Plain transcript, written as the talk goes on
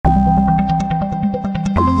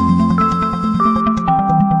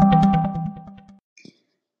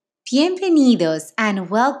Bienvenidos and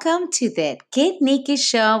welcome to the Get Naked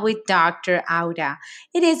Show with Dr. Auda.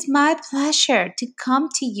 It is my pleasure to come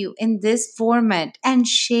to you in this format and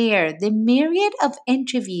share the myriad of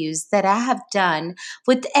interviews that I have done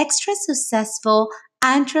with extra successful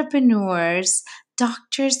entrepreneurs,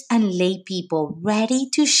 doctors, and lay people ready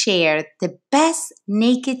to share the best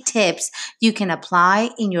naked tips you can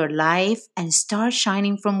apply in your life and start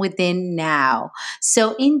shining from within now.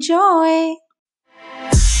 So enjoy.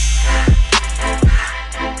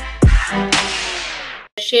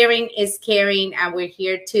 Sharing is caring, and we're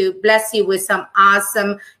here to bless you with some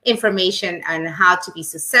awesome information on how to be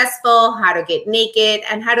successful, how to get naked,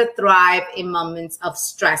 and how to thrive in moments of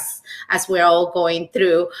stress as we're all going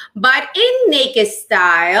through. But in naked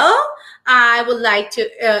style, I would like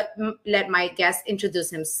to let my guest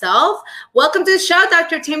introduce himself. Welcome to the show,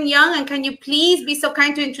 Dr. Tim Young, and can you please be so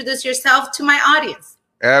kind to introduce yourself to my audience?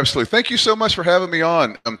 Absolutely. Thank you so much for having me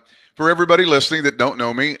on. For everybody listening that don't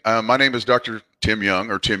know me, my name is Dr. Tim Young,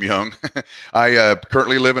 or Tim Young. I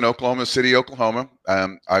currently live in Oklahoma City, Oklahoma.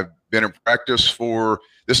 I've been in practice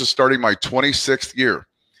this is starting my 26th year.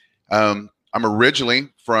 I'm originally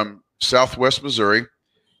from Southwest Missouri.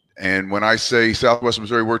 And when I say Southwest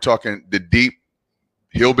Missouri, we're talking the deep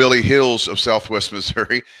hillbilly hills of Southwest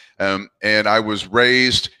Missouri. And I was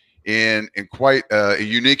raised in quite a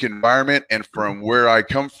unique environment. And from where I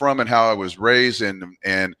come from and how I was raised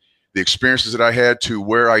and the experiences that I had to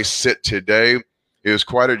where I sit today is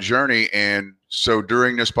quite a journey. And so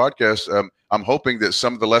during this podcast, I'm hoping that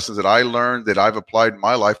some of the lessons that I learned that I've applied in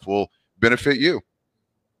my life will benefit you.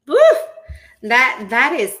 Woo!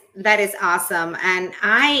 That is awesome. And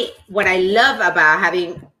what I love about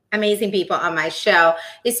having amazing people on my show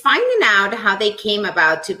is finding out how they came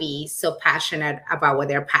about to be so passionate about what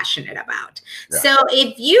they're passionate about. Yeah. So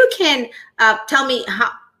if you can tell me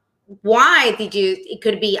why it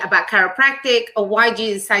could be about chiropractic, or why did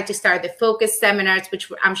you decide to start the Focus seminars, which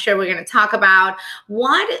I'm sure we're going to talk about.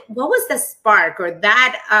 What was the spark, or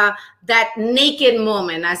that naked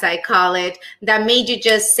moment, as I call it, that made you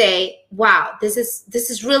just say, wow, this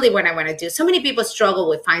is really what I want to do? So many people struggle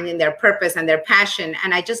with finding their purpose and their passion,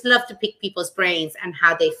 and I just love to pick people's brains and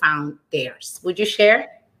how they found theirs. Would you share?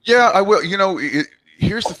 Yeah, I will.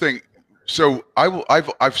 Here's the thing. So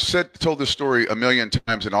I've told this story a million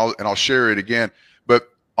times, and I'll share it again. But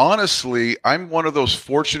honestly, I'm one of those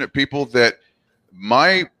fortunate people that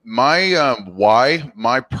my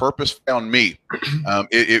purpose found me.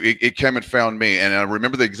 It came and found me, and I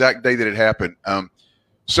remember the exact day that it happened.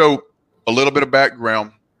 So a little bit of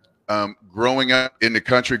background: growing up in the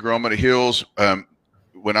country, growing up in the hills.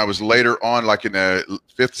 When I was later on, like in the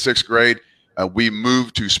 5th, 6th grade, we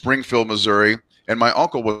moved to Springfield, Missouri. And my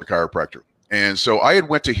uncle was a chiropractor. And so I had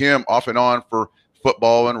went to him off and on for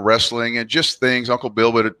football and wrestling and just things. Uncle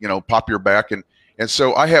Bill would, pop your back. And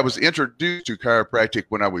so I was introduced to chiropractic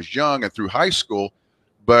when I was young and through high school,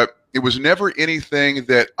 but it was never anything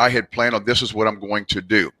that I had planned on. This is what I'm going to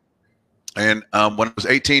do. And when I was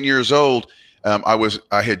 18 years old,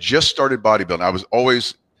 I had just started bodybuilding. I was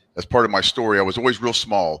always, as part of my story, I was always real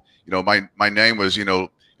small. My name was,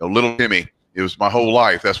 Little Timmy. It was my whole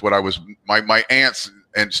life. That's what I was. My aunts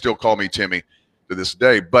and still call me Timmy to this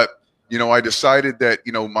day. But I decided that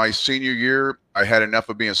my senior year, I had enough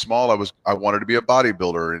of being small. I wanted to be a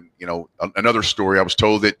bodybuilder. And another story, I was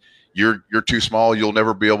told that you're too small, you'll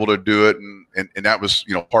never be able to do it. And that was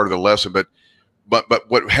part of the lesson. But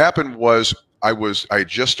what happened was I had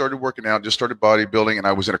just started working out, just started bodybuilding, and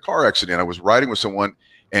I was in a car accident. I was riding with someone,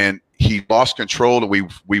 and he lost control, and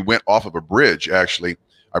we went off of a bridge. Actually,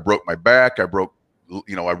 I broke my back. I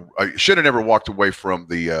should have never walked away from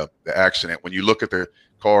the accident. When you look at the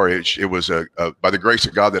car, it was by the grace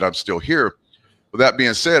of God that I'm still here. With that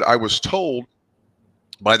being said, I was told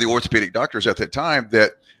by the orthopedic doctors at that time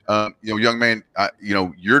that, young man,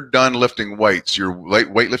 you're done lifting weights. Your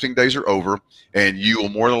weightlifting days are over, and you will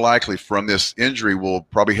more than likely from this injury will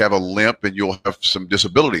probably have a limp, and you'll have some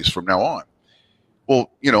disabilities from now on. Well,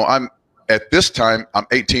 at this time, I'm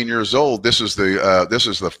 18 years old. This is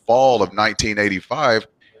the fall of 1985,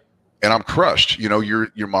 and I'm crushed.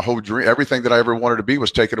 You're my whole dream. Everything that I ever wanted to be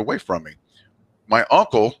was taken away from me. My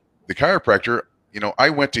uncle, the chiropractor, I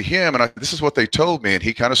went to him, and this is what they told me, and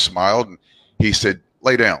he kind of smiled, and he said,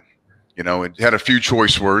 "Lay down," and had a few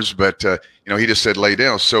choice words, but he just said, "Lay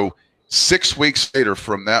down." So 6 weeks later,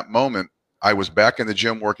 from that moment, I was back in the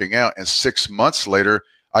gym working out, and 6 months later,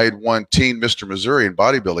 I had won Teen Mr. Missouri in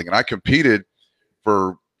bodybuilding, and I competed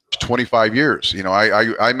for 25 years.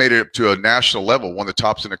 I made it up to a national level, one of the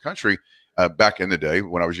tops in the country back in the day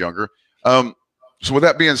when I was younger. So with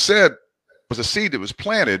that being said, it was a seed that was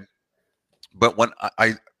planted. But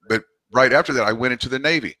right after that, I went into the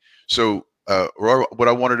Navy. So what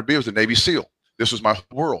I wanted to be was a Navy SEAL. This was my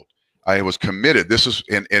world. I was committed. This is,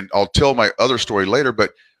 and I'll tell my other story later,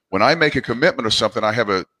 but when I make a commitment of something, I have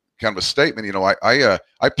a kind of a statement. You know,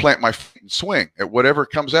 I plant my feet and swing at whatever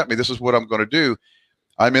comes at me. This is what I'm going to do.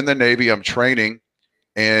 I'm in the Navy. I'm training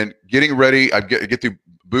and getting ready. I get through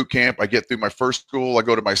boot camp. I get through my first school. I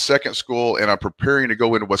go to my second school, and I'm preparing to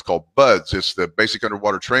go into what's called BUDS. It's the basic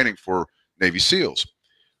underwater training for Navy SEALs.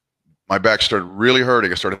 My back started really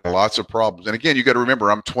hurting. I started having lots of problems. And again, you got to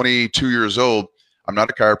remember, I'm 22 years old. I'm not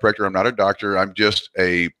a chiropractor. I'm not a doctor. I'm just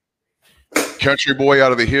a country boy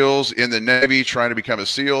out of the hills in the Navy trying to become a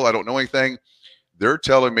SEAL. I don't know anything. They're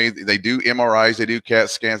telling me they do MRIs, they do CAT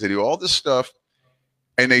scans, they do all this stuff.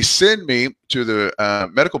 And they send me to the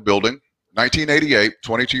medical building, 1988,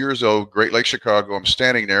 22 years old, Great Lake, Chicago. I'm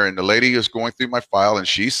standing there, and the lady is going through my file, and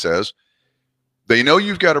she says, they know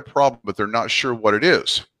you've got a problem, but they're not sure what it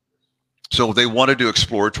is. So they want to do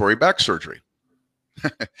exploratory back surgery.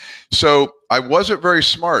 So I wasn't very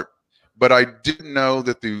smart, but I didn't know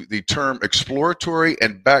that the term exploratory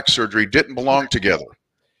and back surgery didn't belong together.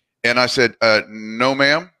 And I said, no,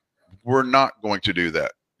 ma'am, we're not going to do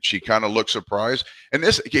that. She kind of looked surprised. And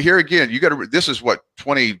this here again, you got to, this is what,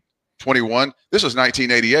 2021? This is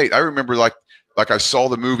 1988. I remember like I saw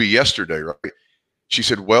the movie yesterday, right? She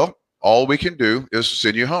said, well, all we can do is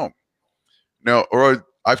send you home. Now, or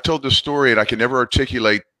I've told this story and I can never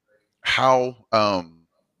articulate how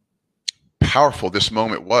powerful this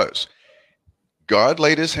moment was. God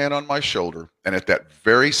laid his hand on my shoulder, and at that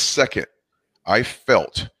very second, I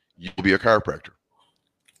felt, you'll be a chiropractor.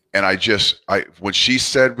 And when she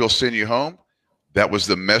said, we'll send you home, that was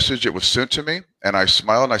the message that was sent to me. And I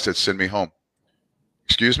smiled and I said, send me home.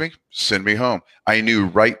 Excuse me? Send me home. I knew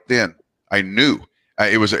right then. I knew.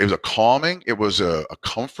 It was a calming. It was a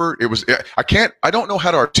comfort. It was, I don't know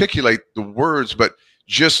how to articulate the words, but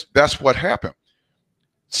just that's what happened.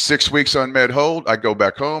 6 weeks on med hold. I go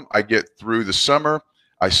back home. I get through the summer.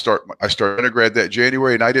 I start undergrad that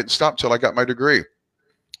January, and I didn't stop till I got my degree.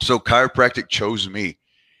 So chiropractic chose me.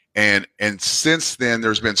 And since then,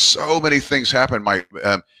 there's been so many things happen.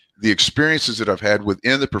 The experiences that I've had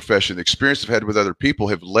within the profession, the experience I've had with other people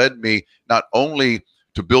have led me not only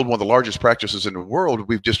to build one of the largest practices in the world,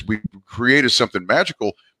 we've created something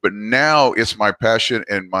magical, but now it's my passion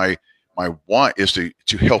and my want is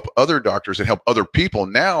to help other doctors and help other people.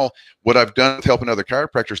 Now, what I've done with helping other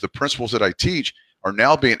chiropractors, the principles that I teach are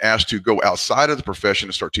now being asked to go outside of the profession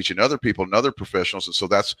and start teaching other people and other professionals. And so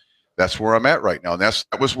that's where I'm at right now. And that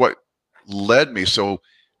was what led me. So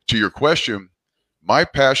to your question, my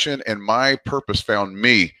passion and my purpose found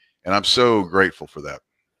me, and I'm so grateful for that.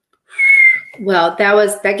 Well,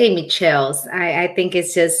 that gave me chills. I think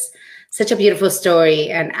it's just such a beautiful story,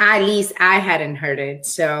 and at least I hadn't heard it.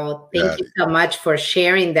 So thank you so much for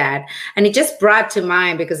sharing that. And it just brought to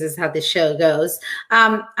mind, because this is how the show goes.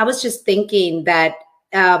 I was just thinking that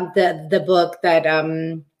the book that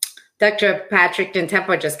Dr. Patrick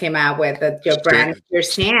Dentempo just came out with, your brand, your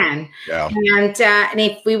stand. Yeah. And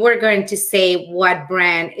if we were going to say what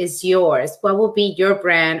brand is yours, what would be your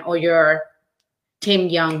brand or your Tim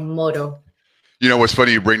Young motto? You know, what's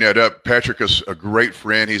funny you bring that up. Patrick is a great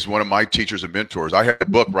friend. He's one of my teachers and mentors. I have a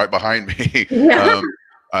book right behind me. Yeah.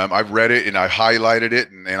 I've read it and I highlighted it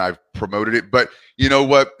and I've promoted it. But you know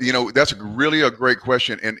what? You know, that's really a great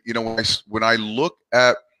question. And you know, when I look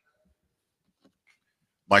at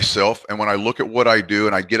myself and when I look at what I do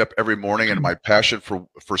and I get up every morning and my passion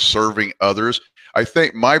for serving others, I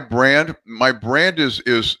think my brand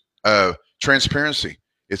is transparency.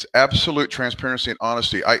 It's absolute transparency and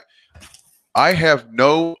honesty. I have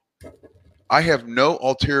no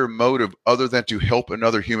ulterior motive other than to help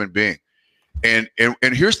another human being. And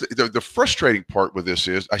here's the frustrating part with this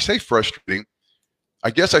is, I say frustrating,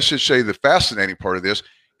 I guess I should say the fascinating part of this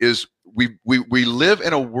is we live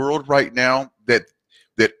in a world right now that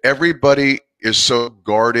everybody is so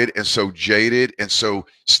guarded and so jaded and so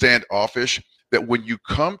standoffish that when you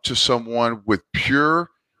come to someone with pure,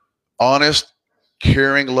 honest,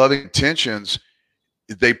 caring, loving intentions,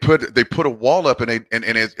 they put a wall up and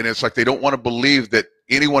it's like they don't want to believe that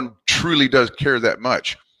anyone truly does care that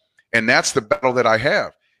much. And that's the battle that I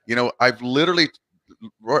have. You know, I've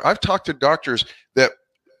talked to doctors that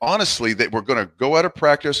honestly, that were going to go out of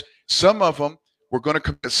practice. Some of them were going to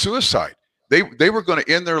commit suicide. They were going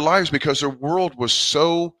to end their lives because their world was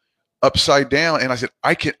so upside down. And I said,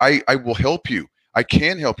 I will help you. I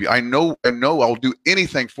can help you. I know I'll do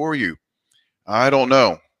anything for you. I don't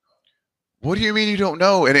know. What do you mean you don't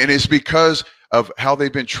know? And it's because of how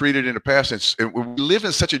they've been treated in the past. And we live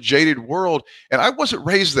in such a jaded world, and I wasn't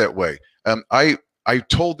raised that way. I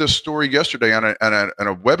told this story yesterday on a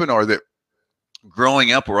webinar that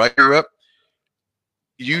growing up where I grew up,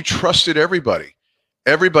 you trusted everybody.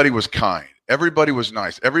 Everybody was kind. Everybody was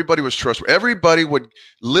nice. Everybody was trustworthy. Everybody would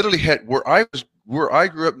literally had where I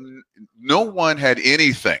grew up, no one had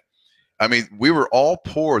anything. I mean, we were all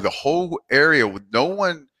poor. The whole area, no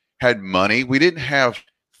one had money. We didn't have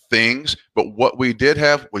things, but what we did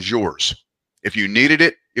have was yours. If you needed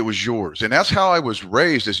it, it was yours. And that's how I was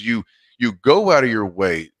raised, is you go out of your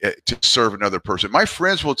way to serve another person. My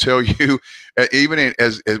friends will tell you, even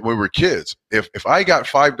as when we were kids, if I got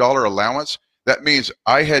 $5 allowance, that means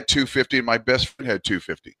I had $2.50 and my best friend had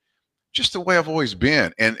 $2.50. Just the way I've always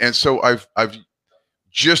been. And so I've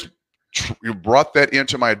just brought that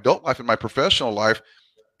into my adult life and my professional life,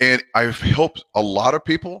 and I've helped a lot of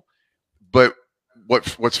people. But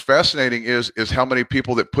what's fascinating is how many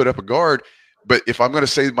people that put up a guard. But if I'm going to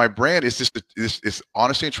say my brand, it's just it's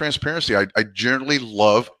honesty and transparency. I generally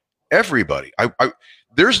love everybody.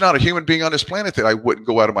 There's not a human being on this planet that I wouldn't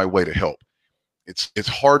go out of my way to help. It's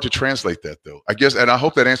hard to translate that, though, I guess. And I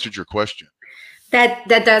hope that answered your question. That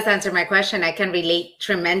does answer my question. I can relate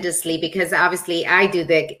tremendously, because obviously I do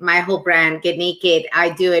my whole brand, Get Naked. I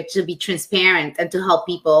do it to be transparent and to help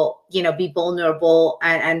people, be vulnerable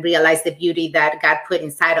and realize the beauty that God put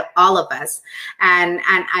inside of all of us. And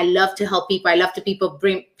I love to help people. I love to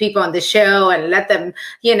bring people on the show and let them,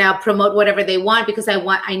 promote whatever they want, because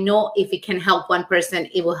I know if it can help one person,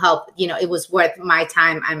 it will help, it was worth my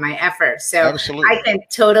time and my effort. So absolutely. I can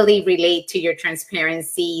totally relate to your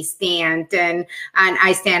transparency stand, and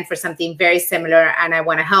I stand for something very similar, and I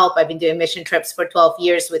want to help. I've been doing mission trips for 12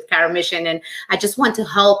 years with Caro Mission, and I just want to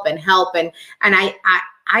help. And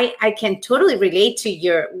I can totally relate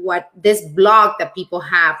to what this blog that people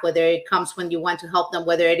have, whether it comes when you want to help them,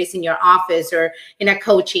 whether it is in your office or in a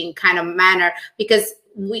coaching kind of manner, because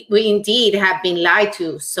we indeed have been lied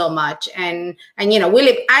to so much. And I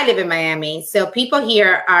live in Miami, so people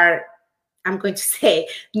here are, I'm going to say,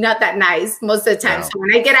 not that nice most of the time. No. So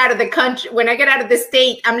when I get out of the country, when I get out of the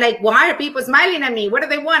state, I'm like, why are people smiling at me? What do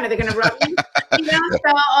they want? Are they going to run me?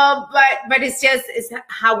 So, but it's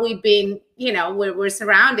how we've been, we're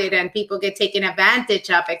surrounded, and people get taken advantage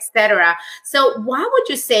of, etc. So why would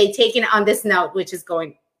you say, taking on this note, which is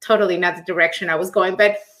going totally not the direction I was going,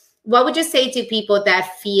 but what would you say to people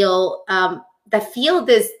that feel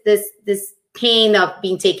this pain of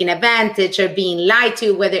being taken advantage or being lied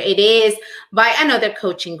to, whether it is by another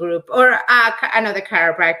coaching group or another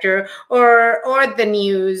chiropractor or the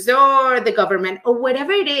news or the government or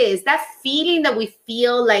whatever it is, that feeling that we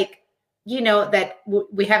feel like, that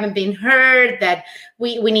we haven't been heard, that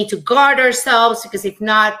we need to guard ourselves, because if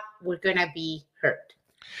not, we're going to be hurt?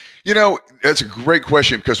 That's a great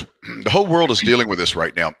question, because the whole world is dealing with this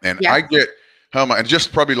right now. And yeah. I get and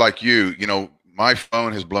just probably like you, my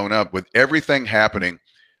phone has blown up with everything happening.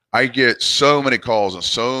 I get so many calls and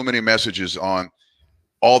so many messages on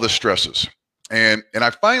all the stresses. And I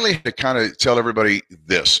finally had to kind of tell everybody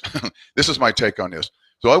this. This is my take on this.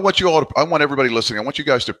 So I want everybody listening, I want you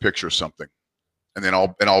guys to picture something. And then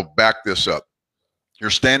I'll back this up. You're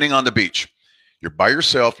standing on the beach. You're by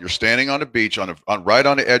yourself. You're standing on the beach right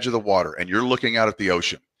on the edge of the water, and you're looking out at the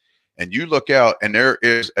ocean. And you look out, and there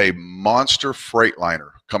is a monster freight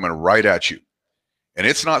liner coming right at you. And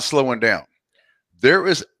it's not slowing down. There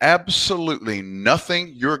is absolutely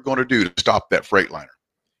nothing you're going to do to stop that freight liner.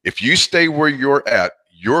 If you stay where you're at,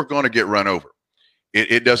 you're going to get run over.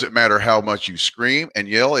 It doesn't matter how much you scream and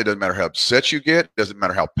yell. It doesn't matter how upset you get. It doesn't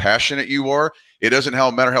matter how passionate you are. It doesn't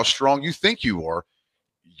matter how strong you think you are.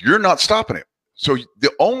 You're not stopping it. So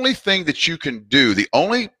the only thing that you can do, the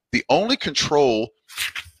only control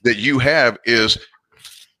that you have is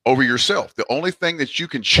over yourself. The only thing that you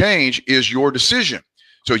can change is your decision.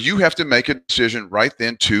 So you have to make a decision right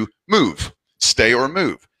then to move, stay or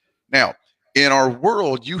move. Now, in our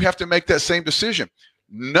world, you have to make that same decision.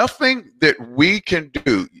 Nothing that we can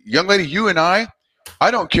do, young lady, you and I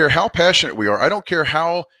don't care how passionate we are. I don't care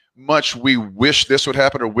how much we wish this would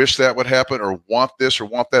happen or wish that would happen or want this or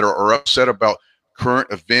want that, or are upset about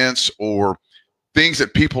current events or things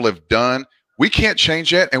that people have done. We can't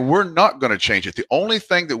change that, and we're not going to change it. The only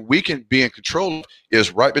thing that we can be in control of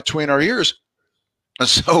is right between our ears. And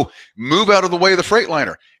so move out of the way of the freight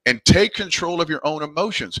liner and take control of your own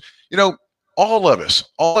emotions. All of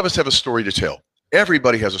us have a story to tell.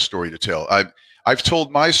 Everybody has a story to tell. I've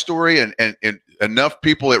told my story, and enough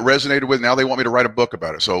people it resonated with. Now they want me to write a book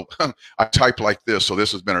about it. So I type like this. So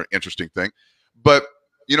this has been an interesting thing. But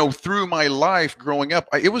through my life growing up,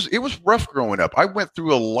 it was rough growing up. I went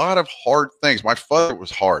through a lot of hard things. My father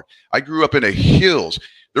was hard. I grew up in the hills.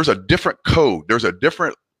 There's a different code. There's a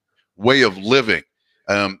different way of living.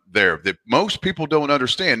 there that most people don't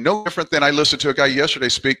understand. No different than I listened to a guy yesterday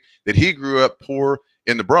speak that he grew up poor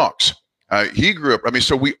in the Bronx. He grew up, I mean,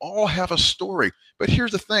 so we all have a story. But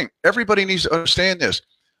here's the thing. Everybody needs to understand this.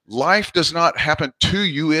 Life does not happen to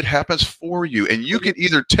you. It happens for you. And you can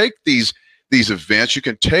either take these events, you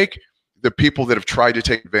can take the people that have tried to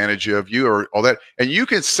take advantage of you or all that, and you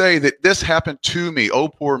can say that this happened to me, oh,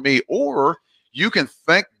 poor me, or you can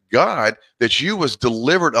thank God that you was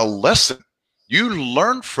delivered a lesson. You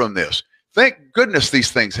learned from this. Thank goodness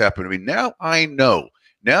these things happen to me. Now I know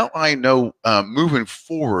moving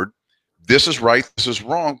forward, this is right, this is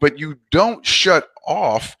wrong, but you don't shut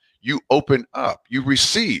off, you open up, you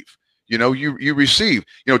receive. You receive.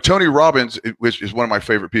 Tony Robbins, which is one of my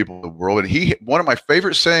favorite people in the world, and one of my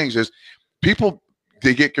favorite sayings is, people,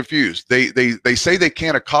 they get confused. They say they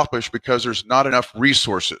can't accomplish because there's not enough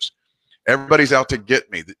resources. Everybody's out to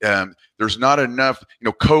get me. There's not enough.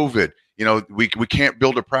 COVID. We can't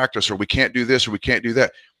build a practice, or we can't do this, or we can't do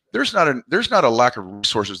that. There's not a lack of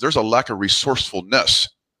resources. There's a lack of resourcefulness,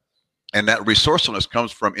 and that resourcefulness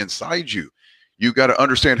comes from inside you. You got to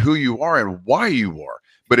understand who you are and why you are.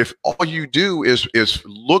 But if all you do is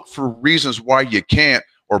look for reasons why you can't,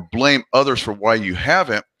 or blame others for why you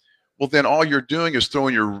haven't, well, then all you're doing is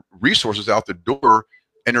throwing your resources out the door,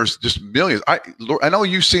 and there's just millions. I know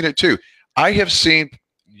you've seen it too. I have seen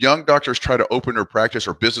young doctors try to open their practice,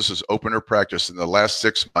 or businesses open their practice in the last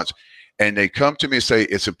 6 months, and they come to me and say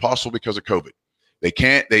it's impossible because of COVID. They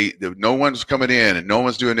can't. No one's coming in, and no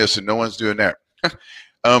one's doing this, and no one's doing that.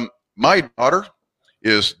 My daughter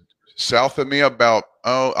is south of me about,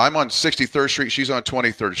 I'm on 63rd Street. She's on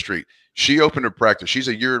 23rd Street. She opened her practice. She's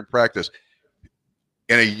a year in practice.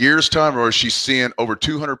 In a year's time, or she's seeing over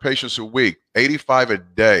 200 patients a week, 85 a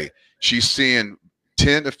day. She's seeing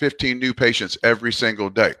 10 to 15 new patients every single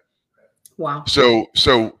day. Wow.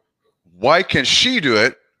 So why can she do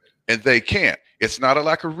it and they can't? It's not a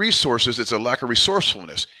lack of resources. It's a lack of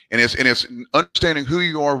resourcefulness. And it's understanding who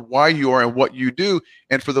you are, why you are, and what you do.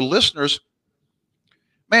 And for the listeners,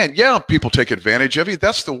 man, yeah, people take advantage of you.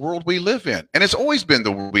 That's the world we live in. And it's always been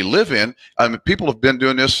the world we live in. People have been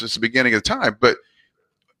doing this since the beginning of time. But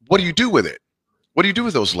what do you do with it? What do you do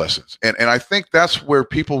with those lessons? And I think that's where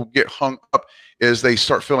people get hung up, is they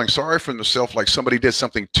start feeling sorry for themselves, like somebody did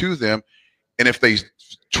something to them. And if they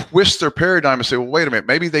twist their paradigm and say, well, wait a minute,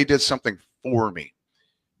 maybe they did something for me,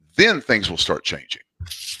 then things will start changing.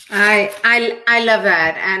 I love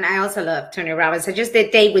that. And I also love Tony Robbins. I just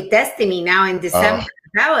did Date with Destiny now in December.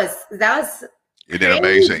 That was Isn't it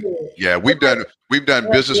amazing? Yeah, we've done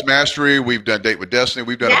Business Mastery, we've done Date with Destiny,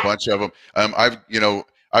 we've done a bunch of them. I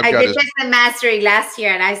did Business Mastery last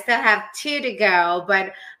year, and I still have 2 to go.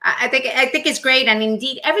 But I think it's great, and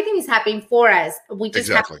indeed, everything is happening for us. We just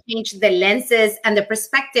have to change the lenses and the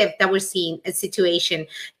perspective that we're seeing a situation,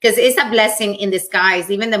 because it's a blessing in disguise.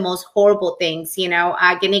 Even the most horrible things,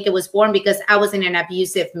 Ganika was born because I was in an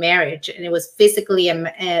abusive marriage, and it was physically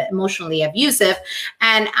and emotionally abusive.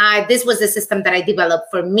 And this was a system that I developed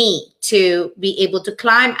for me to be able to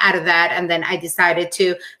climb out of that. And then I decided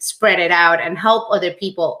to spread it out and help other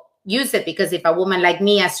people use it, because if a woman like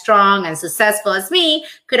me, as strong and successful as me,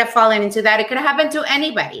 could have fallen into that, it could have happened to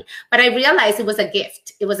anybody. But I realized it was a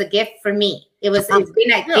gift. It was a gift for me. It's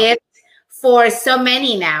been a gift for so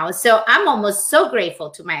many now. So I'm almost so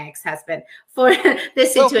grateful to my ex-husband for the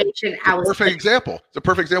situation I was in. Perfect example. It's a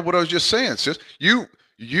perfect example of what I was just saying, sis. You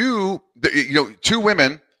 2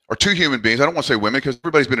 women, or 2 human beings, I don't want to say women, because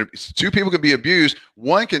everybody's been, 2 people can be abused.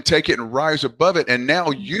 One can take it and rise above it and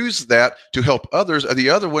now use that to help others. And the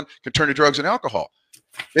other one can turn to drugs and alcohol.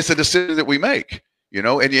 It's a decision that we make, and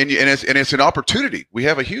it's an opportunity. We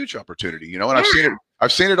have a huge opportunity, and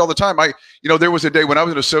I've seen it all the time. There was a day when I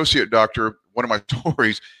was an associate doctor. One of my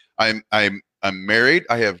stories, I'm married.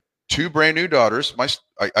 I have 2 brand new daughters.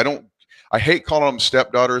 I hate calling them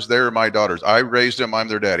stepdaughters. They're my daughters. I raised them. I'm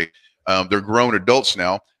their daddy. They're grown adults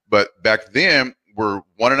now. But back then, we're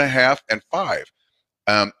 1.5 and 5.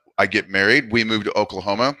 I get married. We moved to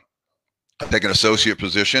Oklahoma. I take an associate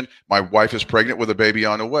position. My wife is pregnant with a baby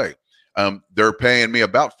on the way. They're paying me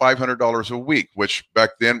about $500 a week, which back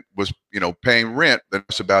then was, paying rent.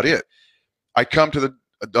 That's about it. I come to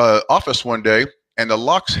the office one day, and the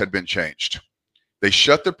locks had been changed. They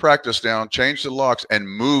shut the practice down, changed the locks, and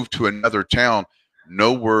moved to another town.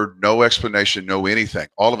 No word, no explanation, no anything.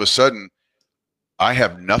 All of a sudden, I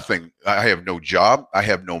have nothing. I have no job. I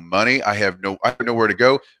have no money. I have nowhere to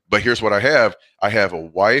go. But here's what I have. I have a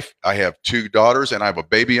wife. I have 2 daughters, and I have a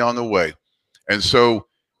baby on the way. And so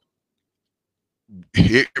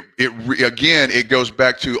it goes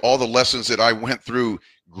back to all the lessons that I went through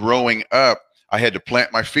growing up. I had to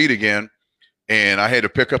plant my feet again. and I had to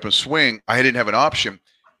pick up and swing, I didn't have an option.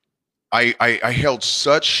 I held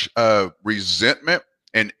such resentment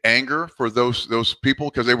and anger for those people,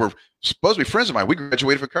 because they were supposed to be friends of mine. We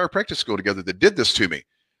graduated from chiropractic school together that did this to me.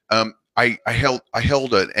 I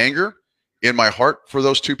held an anger in my heart for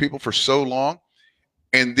those two people for so long.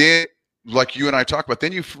 And then, like you and I talked about,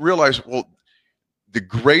 then you realize, well, the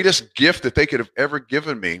greatest gift that they could have ever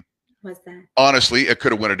given me, what's that? Honestly, it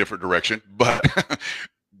could have went a different direction, but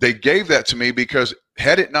they gave that to me, because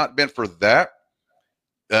had it not been for that,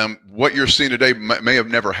 what you're seeing today may have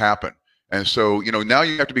never happened. And so, now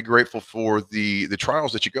you have to be grateful for the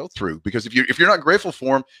trials that you go through, because if you're not grateful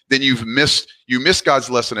for them, then you miss God's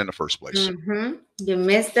lesson in the first place. Mm-hmm. You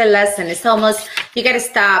missed the lesson. It's almost, you got to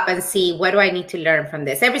stop and see, what do I need to learn from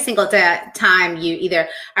this? Every single time you either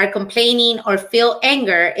are complaining or feel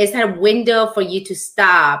anger, is a window for you to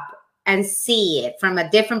stop and see it from a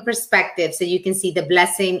different perspective, so you can see the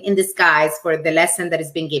blessing in disguise for the lesson that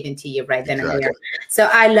has been given to you right then and there. So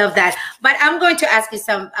I love that. But I'm going to ask you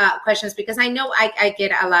some questions, because I know I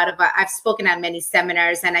get a lot of, I've spoken at many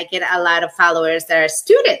seminars, and I get a lot of followers that are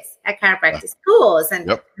students at chiropractic schools and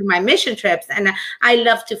through my mission trips. And I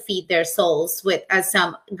love to feed their souls with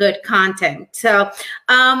some good content. So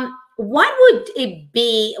what would it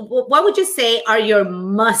be? What would you say are your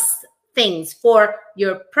must things for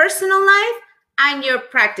your personal life and your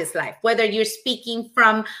practice life, whether you're speaking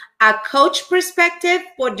from a coach perspective,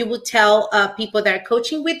 what you would tell people that are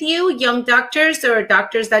coaching with you, young doctors or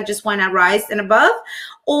doctors that just want to rise and above,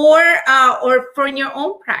 or for your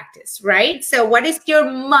own practice, right? So what is your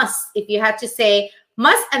must, if you had to say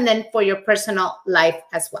must, and then for your personal life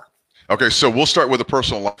as well? Okay, so we'll start with the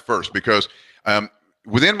personal life first, because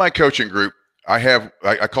within my coaching group,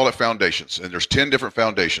 I call it foundations, and there's 10 different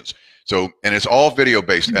foundations. So, and it's all video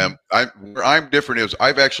based. Where I'm different is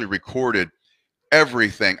I've actually recorded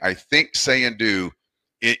everything I think, say, and do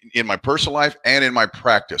in my personal life and in my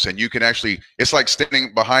practice. And you can actually, it's like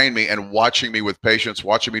standing behind me and watching me with patients,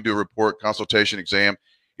 watching me do a report, consultation, exam.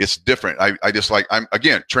 It's different. I just like, I'm,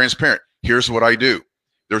 again, transparent. Here's what I do.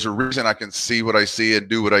 There's a reason I can see what I see and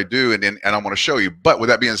do what I do. And I want to show you. But with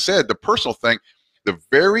that being said, the personal thing, the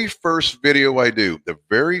very first video I do, the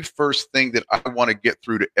very first thing that I want to get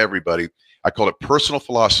through to everybody, I call it personal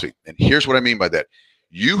philosophy. And here's what I mean by that.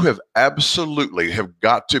 You have absolutely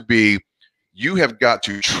got to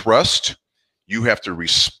trust, you have to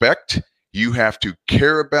respect, you have to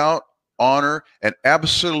care about, honor, and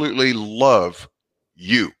absolutely love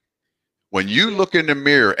you. When you look in the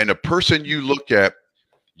mirror and the person you look at,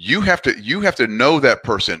 you have to know that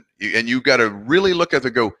person, and you got to really look at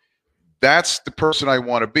the go, that's the person I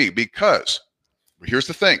want to be. Because here's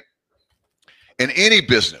the thing, in any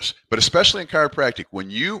business, but especially in chiropractic,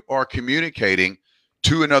 when you are communicating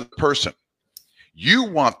to another person, you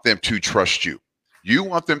want them to trust you. You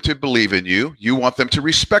want them to believe in you. You want them to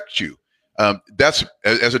respect you. That's,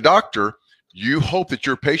 as a doctor, you hope that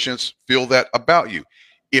your patients feel that about you.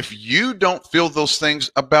 If you don't feel those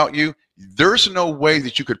things about you, there's no way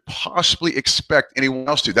that you could possibly expect anyone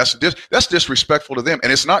else to. That's disrespectful to them,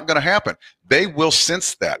 and it's not going to happen. They will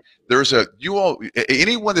sense that.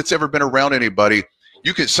 Anyone that's ever been around anybody,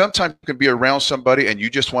 sometimes you can be around somebody and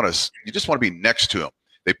you just want to be next to them.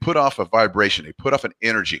 They put off a vibration, they put off an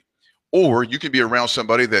energy. Or you can be around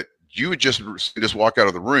somebody that you would just walk out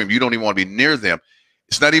of the room. You don't even want to be near them.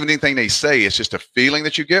 It's not even anything they say. It's just a feeling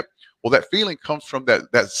that you get. Well, that feeling comes from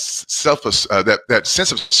that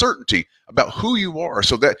sense of certainty about who you are.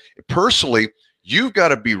 So that personally, you've got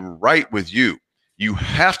to be right with you. You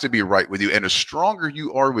have to be right with you. And the stronger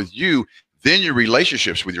you are with you, then your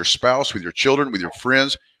relationships with your spouse, with your children, with your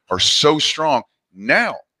friends are so strong.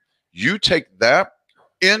 Now, you take that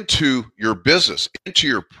into your business, into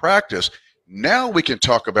your practice. Now we can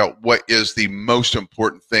talk about what is the most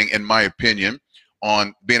important thing, in my opinion,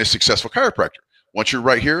 on being a successful chiropractor. Once you're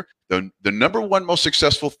right here, the number one most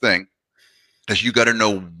successful thing is you got to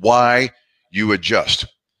know why you adjust.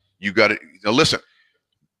 You got to listen.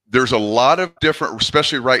 There's a lot of different,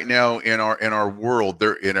 especially right now in our world,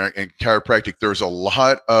 in chiropractic. There's a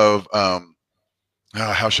lot of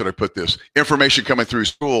how should I put this? Information coming through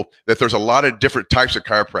school that there's a lot of different types of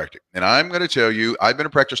chiropractic. And I'm going to tell you, I've been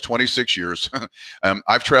in practice 26 years.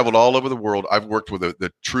 I've traveled all over the world. I've worked with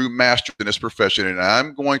the true masters in this profession. And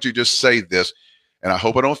I'm going to just say this, and I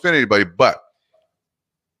hope I don't offend anybody, but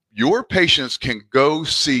your patients can go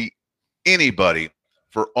see anybody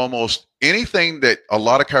for almost anything that a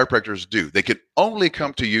lot of chiropractors do. They can only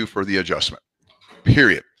come to you for the adjustment,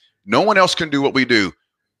 period. No one else can do what we do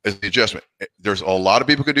as the adjustment. There's a lot of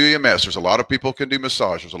people can do EMS. There's a lot of people can do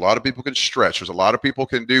massage. There's a lot of people can stretch. There's a lot of people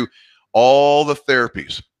can do all the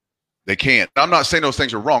therapies. They can't. I'm not saying those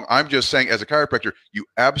things are wrong. I'm just saying, as a chiropractor, you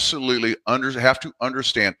absolutely have to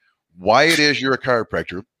understand why it is you're a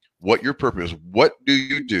chiropractor, what your purpose is, what do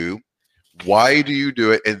you do, why do you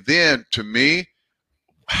do it, and then, to me,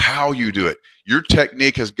 how you do it. Your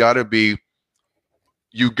technique has got to be,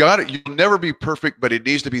 you'll never be perfect, but it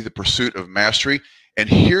needs to be the pursuit of mastery. And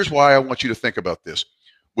here's why I want you to think about this.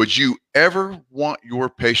 Would you ever want your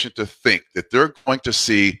patient to think that they're going to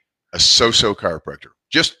see a so-so chiropractor?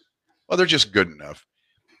 They're just good enough.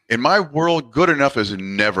 In my world, good enough is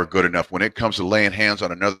never good enough when it comes to laying hands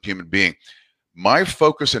on another human being. My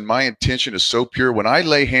focus and my intention is so pure. When I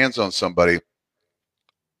lay hands on somebody,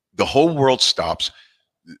 the whole world stops.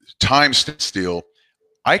 Time stands still.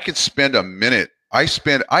 I could spend a minute. I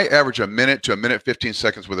average a minute to a minute 15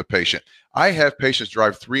 seconds with a patient. I have patients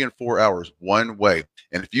drive 3 and 4 hours one way.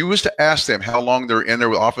 And if you was to ask them how long they're in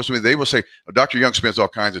their office with me, they will say, Dr. Young spends all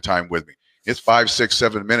kinds of time with me. It's 5, 6,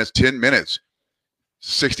 7 minutes, 10 minutes,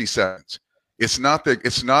 60 seconds. It's not the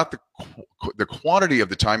quantity of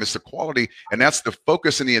the time, it's the quality. And that's the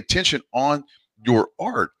focus and the attention on your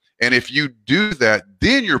art. And if you do that,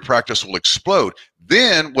 then your practice will explode.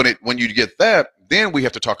 Then when you get that, then we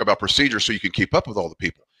have to talk about procedures so you can keep up with all the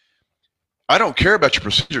people. I don't care about your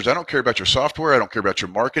procedures. I don't care about your software. I don't care about your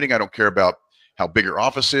marketing. I don't care about how big your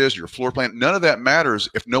office is, your floor plan. None of that matters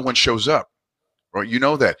if no one shows up, right? You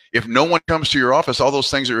know that. If no one comes to your office, all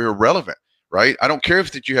those things are irrelevant, right? I don't care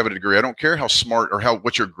if you have a degree. I don't care how smart or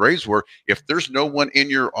what your grades were. If there's no one in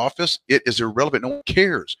your office, it is irrelevant. No one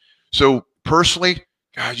cares. So personally,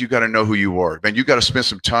 God, you got to know who you are, man. You got to spend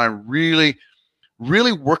some time really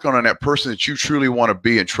working on that person that you truly want to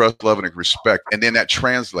be and trust, love, and respect. And then that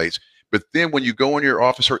translates. But then when you go into your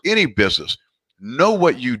office or any business, know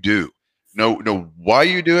what you do, know why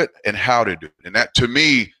you do it and how to do it. And that, to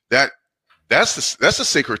me, that's the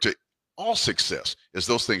secret to all success, is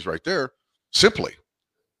those things right there, simply.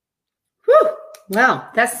 Whew. Well,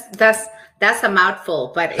 that's a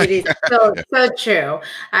mouthful, but it is so true.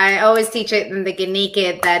 I always teach it in the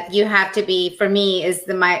Naked that you have to be, for me, is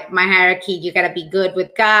my hierarchy. You got to be good with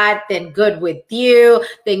God, then good with you,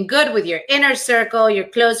 then good with your inner circle, your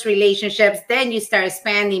close relationships. Then you start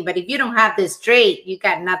expanding. But if you don't have this straight, you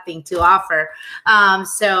got nothing to offer.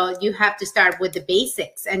 So you have to start with the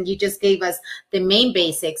basics, and you just gave us the main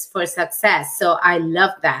basics for success. So I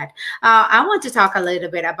love that. I want to talk a little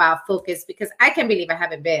bit about Focus, because I can't believe I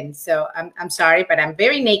haven't been. So I'm sorry, but I'm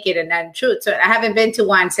very naked and untruth. So I haven't been to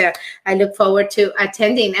one. So I look forward to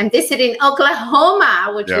attending and visiting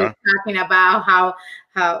Oklahoma, which we're talking about how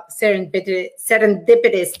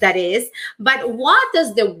serendipitous that is. But what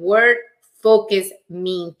does the word focus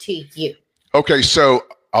mean to you? Okay, so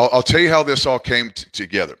I'll tell you how this all came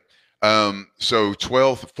together. So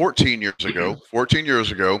 14 years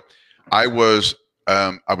ago, I was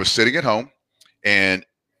sitting at home, and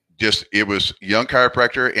it was young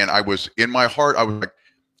chiropractor, and I was, in my heart, I was like,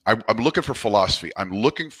 I'm looking for philosophy. I'm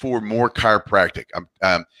looking for more chiropractic.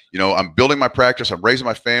 I'm building my practice. I'm raising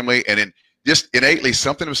my family, and then just innately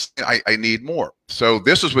something was, I need more. So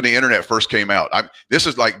this was when the internet first came out. This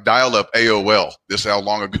is like dial-up AOL. This is how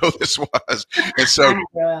long ago this was. And so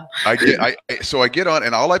I get on,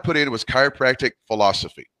 and all I put in was chiropractic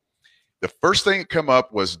philosophy. The first thing that come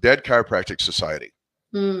up was Dead Chiropractic Society.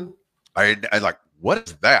 I like, what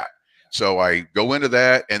is that? So I go into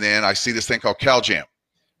that, and then I see this thing called CalJam,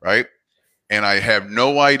 right? And I have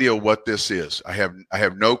no idea what this is. I have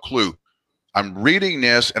no clue. I'm reading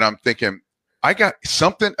this, and I'm thinking, I got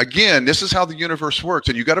something. Again, this is how the universe works,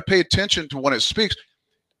 and you got to pay attention to when it speaks.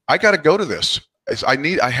 I got to go to this.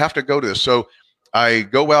 I have to go to this. So I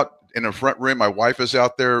go out in the front room. My wife is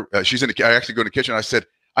out there. I actually go in the kitchen. I said,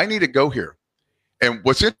 I need to go here. And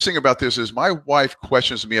what's interesting about this is my wife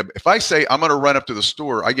questions me. If I say I'm going to run up to the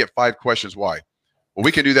store, I get 5 questions. Why? Well,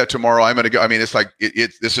 we can do that tomorrow. I'm going to go. I mean, it's like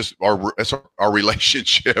this is our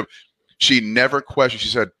relationship. She never questioned. She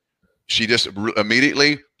said she just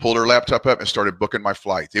immediately pulled her laptop up and started booking my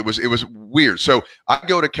flights. It was weird. So I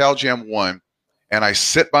go to CalJam 1, and I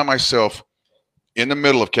sit by myself in the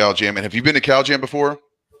middle of CalJam. And have you been to CalJam before?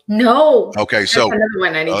 No. Okay, so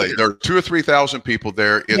there are 2,000 or 3,000 people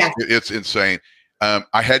there. It's insane.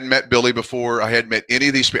 I hadn't met Billy before. I hadn't met any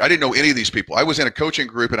of these people. I didn't know any of these people. I was in a coaching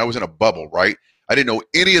group, and I was in a bubble, right? I didn't know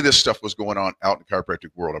any of this stuff was going on out in the chiropractic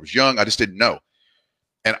world. I was young. I just didn't know.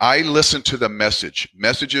 And I listened to the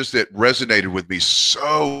messages that resonated with me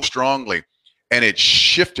so strongly, and it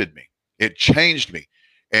shifted me. It changed me.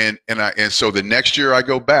 And so the next year I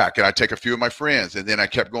go back, and I take a few of my friends, and then I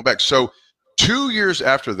kept going back. So 2 years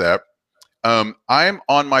after that, I'm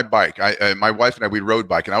on my bike. My wife and I, we rode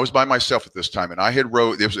bike, and I was by myself at this time. And I had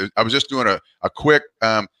rode. I was just doing a quick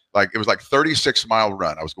it was like 36-mile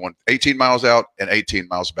run. I was going 18 miles out and 18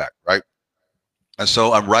 miles back, right? And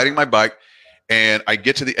so I'm riding my bike, and I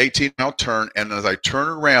get to the 18-mile turn, and as I turn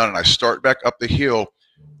around and I start back up the hill,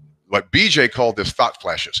 what BJ called this thought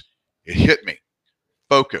flashes. It hit me.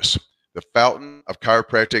 Focus, the fountain of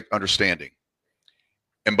chiropractic understanding.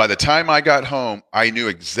 And by the time I got home, I knew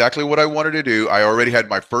exactly what I wanted to do. I already had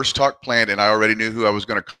my first talk planned, and I already knew who I was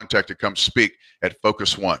going to contact to come speak at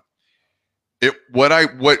Focus One.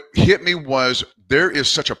 What hit me was there is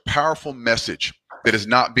such a powerful message that is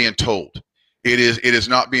not being told. It is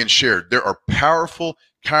not being shared. There are powerful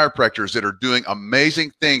chiropractors that are doing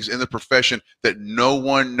amazing things in the profession that no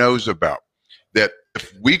one knows about. That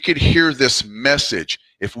if we could hear this message,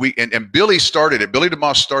 and Billy started it, Billy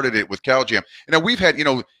DeMoss started it with Cal Jam. And we've had,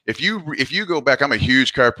 if you go back, I'm a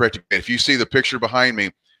huge chiropractic fan. If you see the picture behind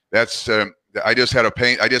me, that's I just had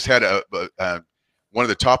one of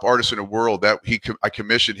the top artists in the world that I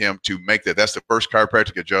commissioned him to make that. That's the first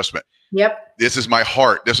chiropractic adjustment. Yep. This is my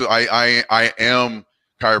heart. I am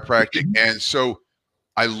chiropractic. And so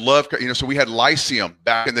I love, so we had Lyceum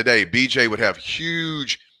back in the day. BJ would have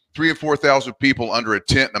huge 3,000 and 4,000 people under a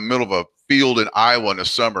tent in the middle of a field in Iowa in the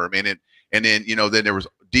summer. I mean, and then, then there was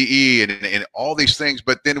DE and all these things,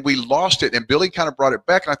 but then we lost it, and Billy kind of brought it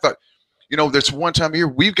back. And I thought, there's one time a year,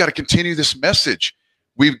 we've got to continue this message.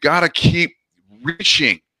 We've got to keep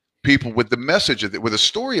reaching people with the message, with a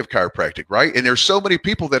story of chiropractic, right? And there's so many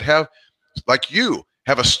people that have, like you,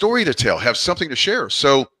 have a story to tell, have something to share.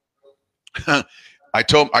 So I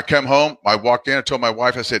come home, I walked in, I told my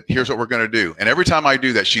wife, I said, here's what we're going to do. And every time I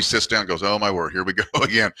do that, she sits down and goes, oh my word, here we go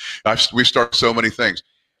again. We start so many things.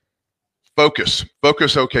 Focus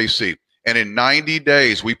OKC. And in 90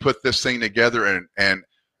 days, we put this thing together, and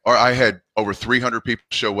I had over 300 people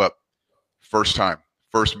show up first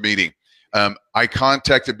meeting. I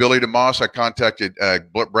contacted Billy DeMoss. I contacted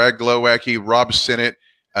Brad Glowacki, Rob Sennett,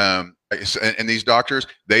 and these doctors.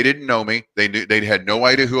 They didn't know me. They had no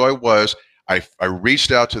idea who I was. I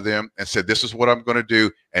reached out to them and said, this is what I'm going to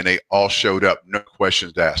do. And they all showed up. No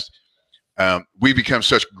questions asked. We become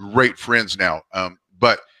such great friends now.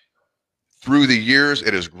 But through the years,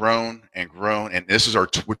 it has grown and grown. And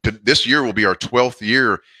this year will be our 12th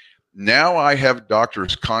year. Now I have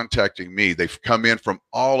doctors contacting me. They've come in from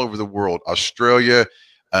all over the world, Australia,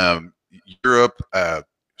 Europe,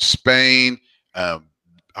 Spain, oh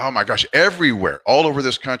my gosh, everywhere, all over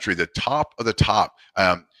this country, the top of the top.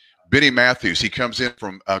 Benny Matthews, he comes in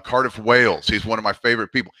from Cardiff, Wales. He's one of my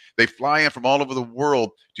favorite people. They fly in from all over the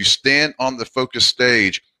world to stand on the Focus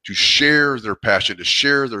stage, to share their passion, to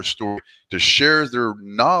share their story, to share their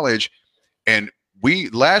knowledge. And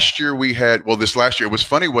last year, it was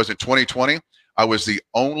funny, was in 2020, I was the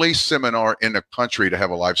only seminar in the country to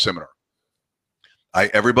have a live seminar.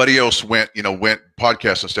 Everybody else went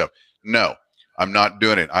podcasts and stuff. No, I'm not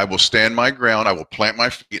doing it. I will stand my ground. I will plant my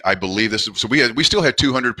feet. I believe this. So we still had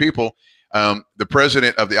 200 people. The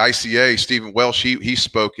president of the ICA, Stephen Welsh, he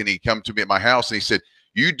spoke, and he come to me at my house, and he said,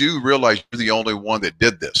 you do realize you're the only one that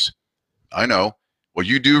did this. I know. Well,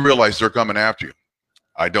 you do realize they're coming after you.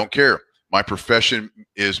 I don't care. My profession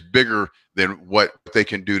is bigger than what they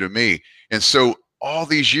can do to me. And so all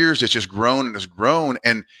these years, it's just grown and it's grown.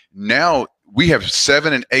 And now we have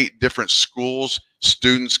 7 and 8 different schools.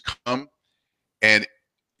 Students come, and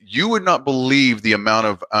you would not believe the amount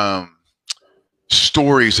of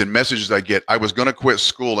stories and messages I get. I was going to quit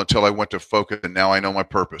school until I went to Focus, and now I know my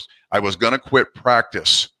purpose. I was going to quit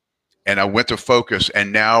practice, and I went to Focus,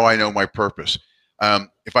 and now I know my purpose.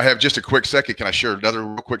 If I have just a quick second, can I share another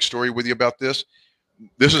real quick story with you about this?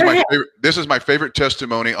 This is my favorite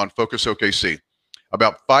testimony on Focus OKC.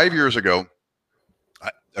 About 5 years ago,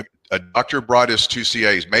 a doctor brought his 2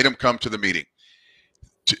 CAs, made them come to the meeting.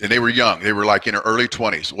 And they were young. They were like in their early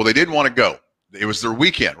 20s. Well, they didn't want to go. It was their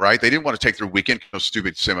weekend, right? They didn't want to take their weekend, no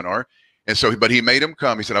stupid seminar. And so, but he made them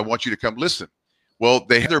come. He said, I want you to come listen. Well,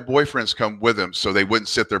 they had their boyfriends come with them so they wouldn't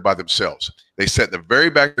sit there by themselves. They sat in the very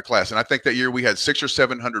back of the class. And I think that year we had 600 or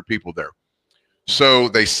 700 people there. So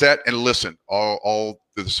they sat and listened all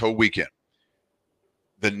this whole weekend.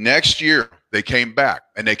 The next year they came back,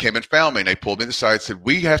 and they came and found me, and they pulled me aside and said,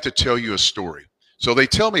 we have to tell you a story. So they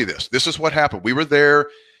tell me this. This is what happened. We were there.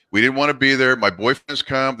 We didn't want to be there. My boyfriends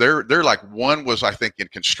come. They're like, one was, I think, in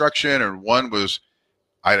construction, and one was,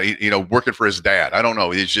 working for his dad. I don't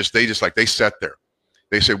know. They sat there.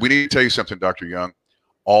 They said, we need to tell you something, Dr. Young.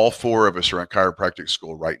 All 4 of us are in chiropractic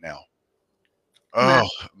school right now. Oh,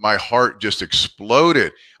 my heart just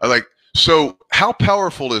exploded. So how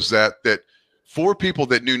powerful is that 4 people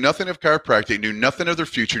that knew nothing of chiropractic, knew nothing of their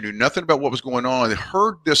future, knew nothing about what was going on,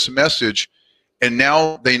 heard this message, And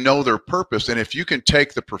now they know their purpose. And if you can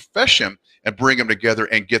take the profession and bring them together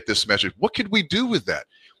and get this message, what could we do with that?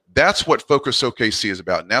 That's what Focus OKC is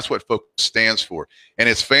about. And that's what Focus stands for. And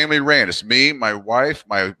it's family ran. It's me, my wife,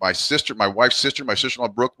 my sister, my wife's sister, my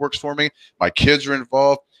sister-in-law Brooke works for me. My kids are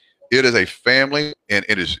involved. It is a family, and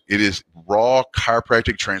it is raw,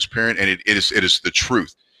 chiropractic, transparent, and it is the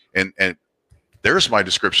truth. And there's my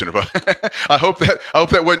description of it. I hope that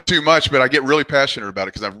wasn't too much, but I get really passionate about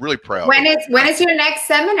it because I'm really proud. When is your next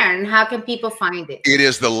seminar, and how can people find it? It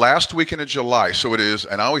is the last weekend of July. So it is,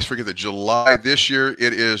 and I always forget that July this year,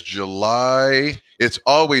 it is July. It's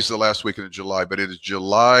always the last weekend of July, but it is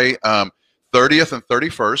July 30th and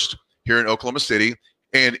 31st here in Oklahoma City.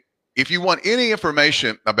 And if you want any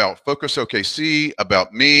information about Focus OKC,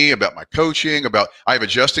 about me, about my coaching, I have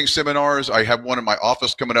adjusting seminars. I have one in my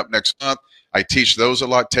office coming up next month. I teach those a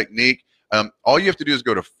lot, technique. All you have to do is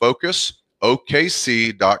go to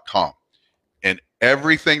focusokc.com. And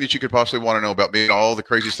everything that you could possibly want to know about me and all the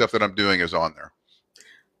crazy stuff that I'm doing is on there.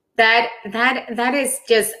 That is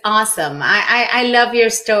just awesome. I love your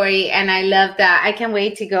story, and I love that. I can't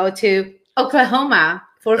wait to go to Oklahoma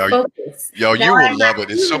for Focus. You will love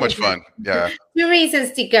it. It's so much fun. Yeah. 2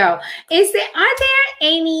 reasons to go. Are there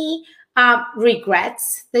any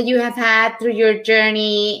regrets that you have had through your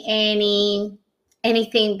journey?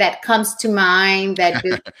 Anything that comes to mind that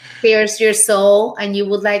just tears your soul and you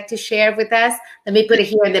would like to share with us? Let me put it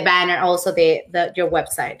here in the banner, also your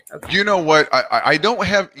website. Okay. You know what? I don't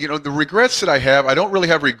have, the regrets that I have, I don't really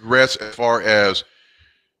have regrets as far as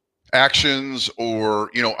actions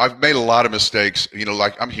or, I've made a lot of mistakes,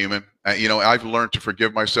 like I'm human. I've learned to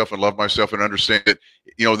forgive myself and love myself and understand that,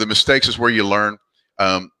 the mistakes is where you learn.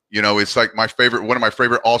 It's like one of my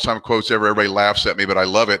favorite all-time quotes ever. Everybody laughs at me, but I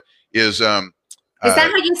love it. Is that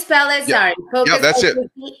how you spell it? Yeah, sorry. Focus that's OKC?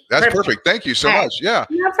 it. That's perfect. Thank you so much. Yeah.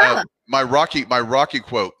 No problem. My Rocky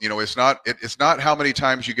quote, it's not how many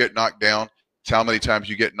times you get knocked down, it's how many times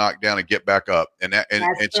you get knocked down and get back up. And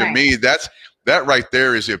to me, that right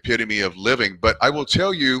there is the epitome of living. But I will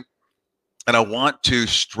tell you, and I want to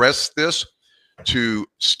stress this to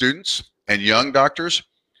students and young doctors.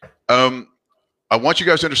 I want you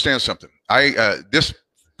guys to understand something. This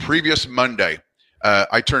previous Monday,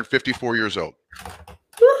 I turned 54 years old.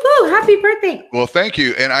 Woohoo! Happy birthday. Well, thank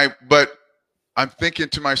you. But I'm thinking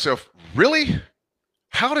to myself, really?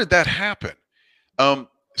 How did that happen?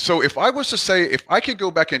 So if I was to say, if I could go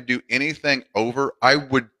back and do anything over, I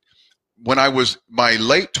would. When I was my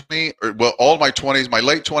late 20s, all my 20s, my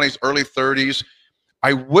late 20s, early 30s,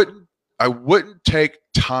 I wouldn't take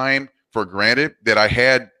time for granted that I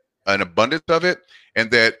had an abundance of it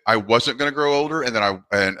and that I wasn't going to grow older,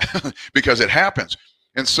 and because it happens.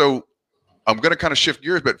 And so I'm going to kind of shift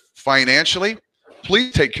gears, but financially,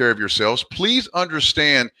 please take care of yourselves. Please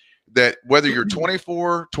understand that whether you're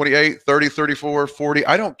 24, 28, 30, 34, 40,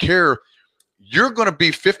 I don't care. You're going to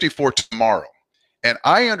be 54 tomorrow. And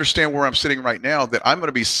I understand where I'm sitting right now that I'm going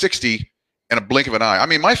to be 60 in a blink of an eye. I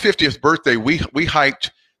mean, my 50th birthday, we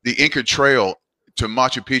hiked the Inca Trail to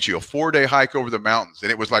Machu Picchu, a 4-day hike over the mountains.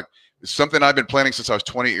 And it was like something I've been planning since I was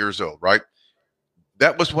 20 years old, right?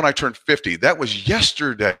 That was when I turned 50. That was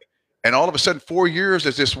yesterday. And all of a sudden, 4 years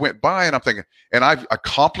as this went by, and I'm thinking, and I've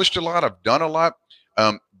accomplished a lot, I've done a lot.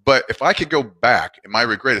 But if I could go back, and my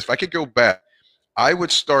regret is, if I could go back, I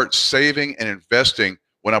would start saving and investing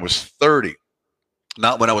when I was 30.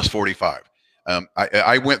 Not when I was 45.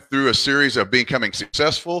 I went through a series of becoming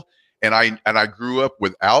successful, and I grew up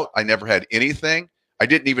without. I never had anything. I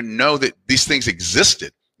didn't even know that these things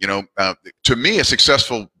existed. To me, a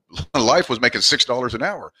successful life was making $6 an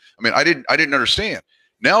hour. I mean, I didn't understand.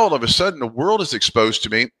 Now all of a sudden, the world is exposed to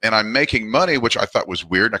me, and I'm making money, which I thought was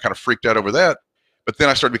weird. And I kind of freaked out over that. But then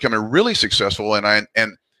I started becoming really successful, and I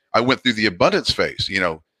went through the abundance phase.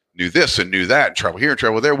 Knew this and knew that, and travel here and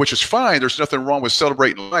travel there, which is fine. There's nothing wrong with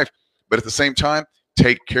celebrating life. But at the same time,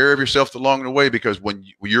 take care of yourself along the way, because when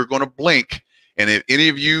you're going to blink, and if any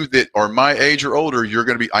of you that are my age or older, you're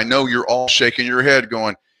going to be, I know you're all shaking your head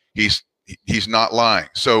going, he's not lying.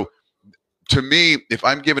 So to me, if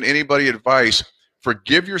I'm giving anybody advice,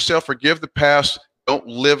 forgive yourself, forgive the past. Don't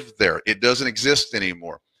live there. It doesn't exist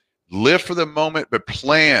anymore. Live for the moment, but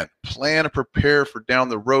plan and prepare for down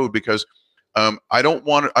the road, because I don't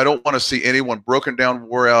want to see anyone broken down,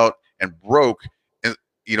 wore out, and broke. And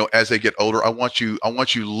as they get older, I want you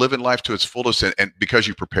living life to its fullest, and because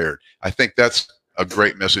you prepared. I think that's a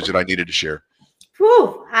great message that I needed to share.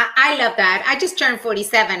 Whew, I love that. I just turned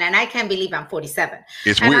 47, and I can't believe I'm 47.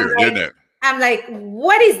 It's weird, isn't it? I'm like,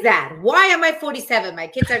 what is that? Why am I 47? My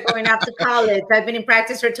kids are going off to college. I've been in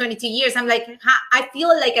practice for 22 years. I'm like, I feel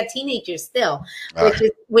like a teenager still,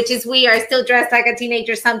 which is we are still dressed like a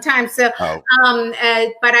teenager sometimes. So, but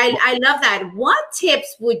I love that. What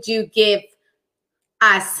tips would you give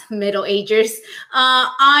us middle agers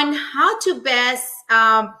on how to best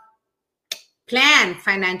plan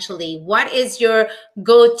financially? What is your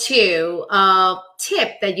go-to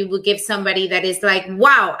tip that you would give somebody that is like,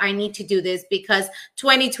 wow, I need to do this because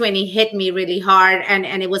 2020 hit me really hard and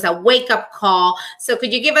it was a wake-up call. So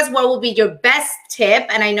could you give us what will be your best tip?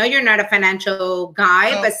 And I know you're not a financial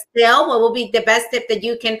guy, but still, what will be the best tip that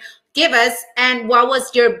you can give us? And what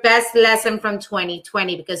was your best lesson from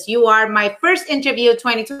 2020? Because you are my first interview of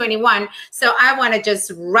 2021. So I want to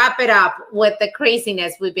just wrap it up with the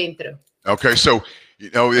craziness we've been through. Okay, so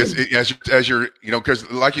as you're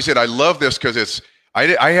because like you said, I love this because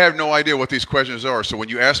I have no idea what these questions are. So when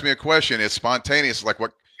you ask me a question, it's spontaneous, like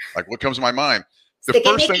what comes to my mind. The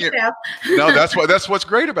first thing, that's what's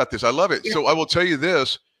great about this. I love it. Yeah. So I will tell you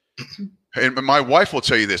this, and my wife will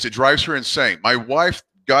tell you this. It drives her insane. My wife,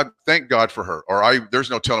 thank God for her,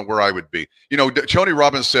 there's no telling where I would be. Tony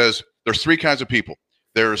Robbins says there's three kinds of people.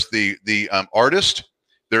 There's the artist,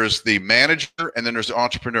 there's the manager, and then there's the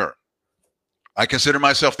entrepreneur. I consider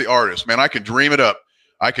myself the artist. Man, I can dream it up.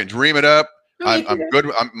 I'm good.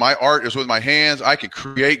 My art is with my hands. I can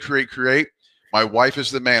create. My wife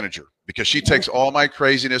is the manager because she takes all my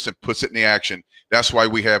craziness and puts it in the action. That's why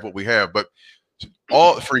we have what we have. But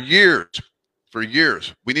for years,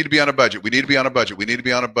 we need to be on a budget. We need to be on a budget. We need to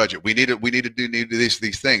be on a budget. We need to do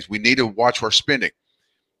these things. We need to watch our spending.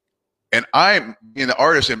 And I'm being the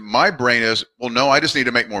artist, and my brain is, well, no, I just need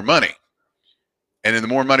to make more money. And then the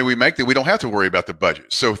more money we make, then we don't have to worry about the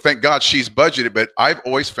budget. So thank God she's budgeted, but I've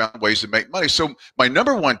always found ways to make money. So my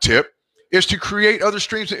number one tip is to create other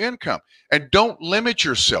streams of income and don't limit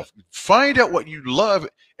yourself. Find out what you love.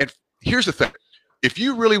 And here's the thing. If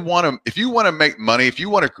you want to make money, if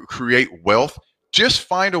you want to create wealth, just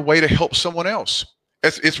find a way to help someone else.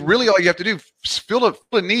 It's really all you have to do. Fill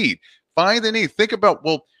a need. Find the need. Think about,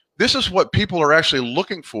 well, this is what people are actually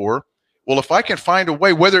looking for. Well, if I can find a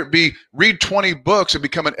way, whether it be read 20 books and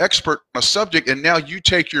become an expert on a subject, and now you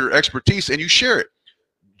take your expertise and you share it,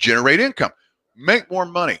 generate income, make more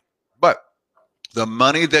money. But the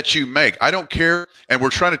money that you make, I don't care. And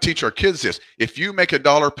we're trying to teach our kids this. If you make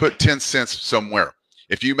 $1, put 10 cents somewhere.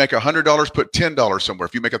 If you make $100, put $10 somewhere.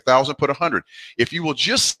 If you make 1,000, put 100. If you will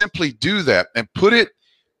just simply do that and put it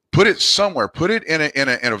somewhere, put it in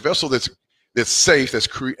a vessel that's safe, that's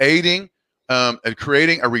creating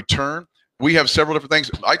a return. We have several different things.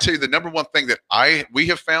 I tell you, the number one thing that we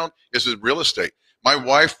have found is in real estate. My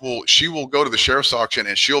wife will go to the sheriff's auction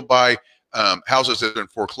and she'll buy houses that are in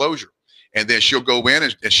foreclosure, and then she'll go in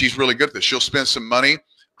and she's really good at this. She'll spend some money,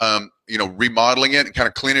 remodeling it and kind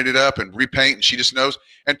of cleaning it up and repaint, and she just knows,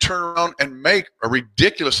 and turn around and make a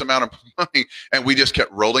ridiculous amount of money. And we just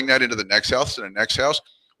kept rolling that into the next house and the next house.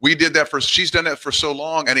 We did that she's done that for so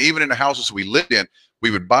long, and even in the houses we lived in. We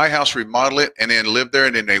would buy a house, remodel it, and then live there,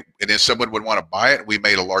 and then someone would want to buy it. We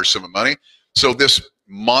made a large sum of money. So this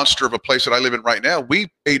monster of a place that I live in right now,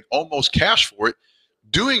 we paid almost cash for it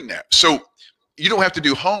doing that. So you don't have to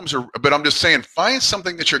do homes, but I'm just saying, find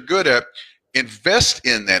something that you're good at, invest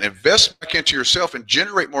in that, invest back into yourself and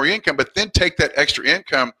generate more income, but then take that extra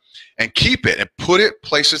income and keep it and put it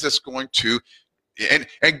places that's going to, and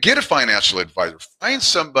get a financial advisor. Find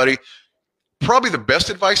somebody. Probably the best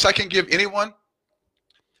advice I can give anyone,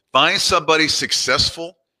 find somebody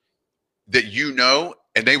successful that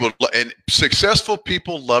and successful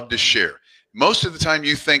people love to share. Most of the time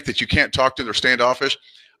you think that you can't talk to them or standoffish.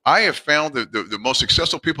 I have found that the most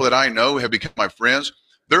successful people that I know have become my friends.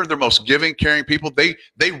 They're the most giving, caring people. They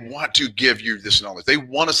want to give you this knowledge. They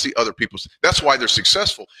want to see other people's. That's why they're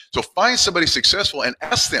successful. So find somebody successful and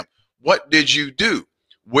ask them, what did you do?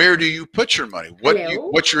 Where do you put your money?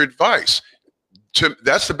 What's your advice?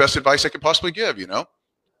 That's the best advice I could possibly give,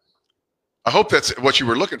 I hope that's what you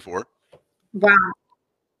were looking for. Wow.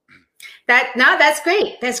 That's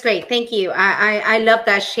great. That's great. Thank you. I love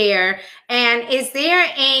that share. And is there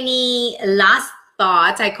any last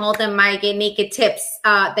thoughts? I call them my naked tips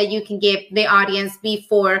that you can give the audience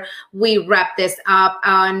before we wrap this up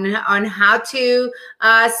on how to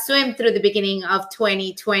swim through the beginning of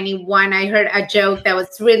 2021. I heard a joke that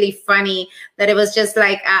was really funny, that it was just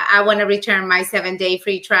like, I want to return my 7-day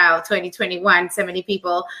free trial 2021. So many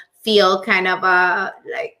people feel kind of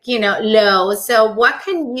like, you know, low. So what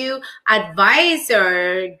can you advise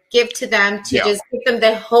or give to them to just give them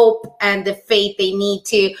the hope and the faith they need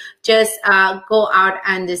to just go out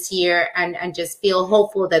on this year and just feel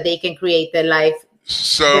hopeful that they can create their life?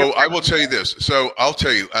 So I will tell you this. So I'll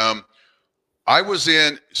tell you,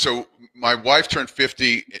 so my wife turned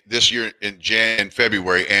 50 this year in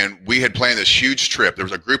February, and we had planned this huge trip. There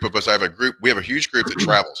was a group of us. We have a huge group that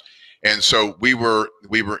travels. And so we were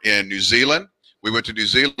in New Zealand. We went to New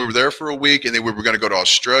Zealand. We were there for a week, and then we were going to go to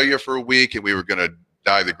Australia for a week, and we were going to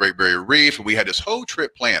dive the Great Barrier Reef. And we had this whole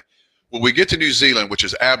trip planned. Well, we get to New Zealand, which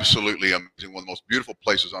is absolutely amazing, one of the most beautiful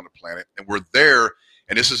places on the planet. And we're there,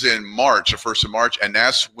 and this is in March, the 1st of March, and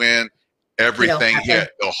that's when everything hit.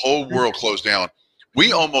 The whole world closed down.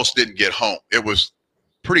 We almost didn't get home. It was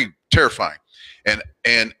pretty terrifying.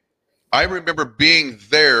 And I remember being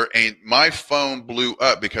there, and my phone blew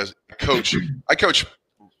up because I coach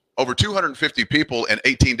over 250 people in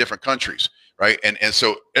 18 different countries, right? And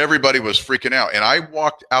so everybody was freaking out. And I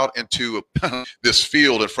walked out into this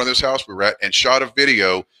field in front of this house we were at and shot a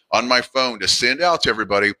video on my phone to send out to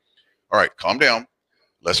everybody. All right, calm down.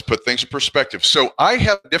 Let's put things in perspective. So I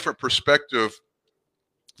have a different perspective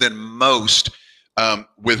than most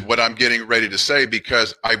with what I'm getting ready to say,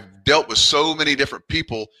 because I've dealt with so many different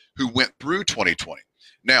people who went through 2020.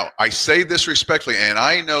 Now, I say this respectfully, and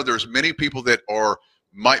I know there's many people that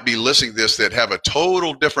might be listening to this that have a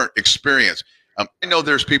total different experience. I know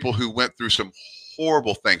there's people who went through some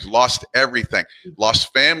horrible things, lost everything,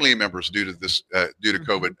 lost family members due to this, due to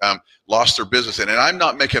COVID, lost their business. And I'm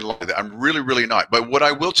not making light of that. I'm really, really not. But what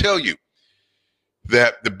I will tell you,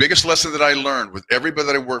 that the biggest lesson that I learned with everybody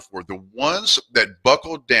that I worked for, the ones that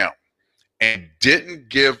buckled down and didn't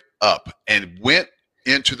give up and went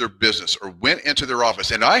into their business or went into their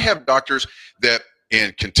office. And I have doctors that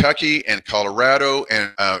in Kentucky and Colorado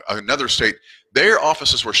and another state, their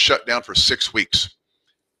offices were shut down for 6 weeks,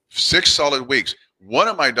 6 solid weeks. One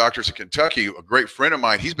of my doctors in Kentucky, a great friend of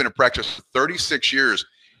mine, he's been in practice for 36 years.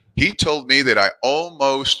 He told me that I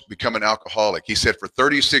almost become an alcoholic. He said, for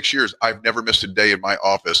 36 years, I've never missed a day in my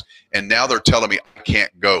office. And now they're telling me I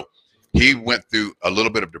can't go. He went through a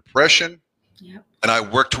little bit of depression, and I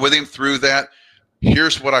worked with him through that.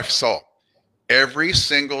 Here's what I saw. Every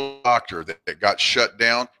single doctor that got shut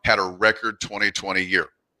down had a record 2020 year.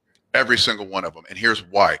 Every single one of them. And here's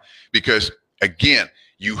why. Because, again,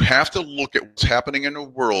 you have to look at what's happening in the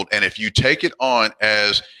world. And if you take it on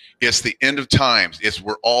as it's the end of times,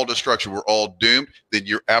 we're all destruction, we're all doomed, then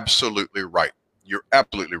you're absolutely right. You're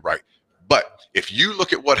absolutely right. But if you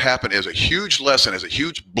look at what happened as a huge lesson, as a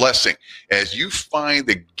huge blessing, as you find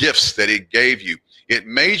the gifts that it gave you, it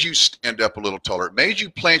made you stand up a little taller. It made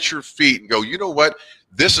you plant your feet and go, you know what?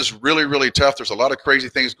 This is really, really tough. There's a lot of crazy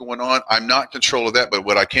things going on. I'm not in control of that, but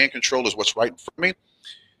what I can control is what's right in front of me.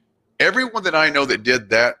 Everyone that I know that did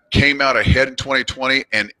that came out ahead in 2020,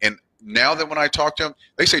 and now that when I talk to them,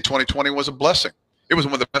 they say 2020 was a blessing. It was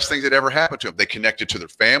one of the best things that ever happened to them. They connected to their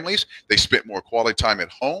families. They spent more quality time at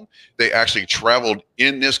home. They actually traveled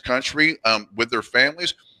in this country with their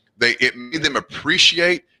families. It made them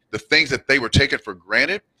appreciate the things that they were taking for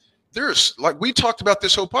granted. There's, like we talked about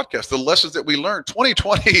this whole podcast, the lessons that we learned.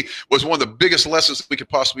 2020 was one of the biggest lessons that we could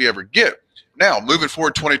possibly ever get. Now, moving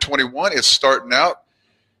forward, 2021 is starting out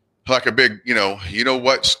like a big,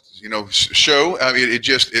 show. I mean, it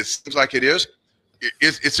seems like it is.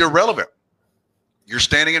 It's irrelevant. You're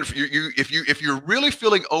standing in. If you're really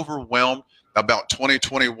feeling overwhelmed about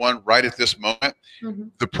 2021 right at this moment,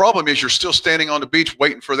 the problem is you're still standing on the beach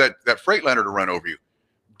waiting for that Freightliner to run over you.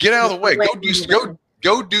 Get out of the way.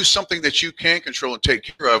 Go do something that you can control and take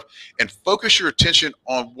care of, and focus your attention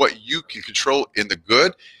on what you can control in the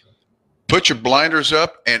good. Put your blinders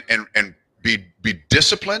up and be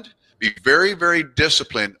disciplined. Be very, very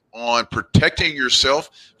disciplined on protecting yourself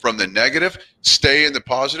from the negative. Stay in the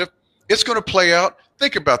positive. It's going to play out.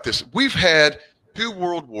 Think about this. We've had 2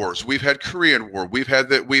 world wars. We've had Korean War. We've had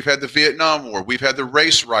the Vietnam War. We've had the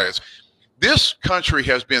race riots. This country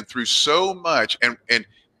has been through so much, and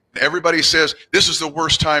everybody says this is the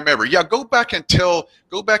worst time ever. Yeah, go back and tell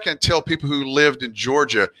people who lived in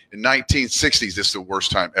Georgia in 1960s this is the worst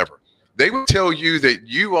time ever. They would tell you that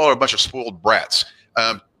you all are a bunch of spoiled brats.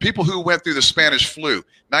 People who went through the Spanish flu,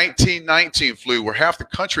 1919 flu, where half the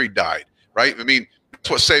country died, right? I mean, that's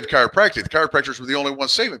what saved chiropractic. The chiropractors were the only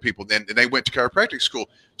ones saving people, and they went to chiropractic school.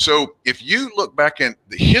 So if you look back in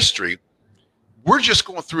the history, we're just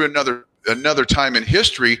going through another time in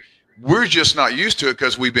history. We're just not used to it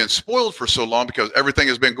because we've been spoiled for so long because everything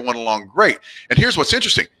has been going along great. And here's what's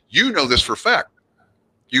interesting. You know this for a fact.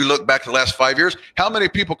 You look back the last 5 years, how many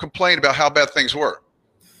people complained about how bad things were?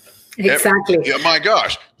 Exactly. Yeah, my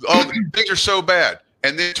gosh, oh, things are so bad.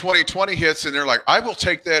 And then 2020 hits, and they're like, "I will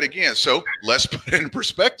take that again." So let's put it in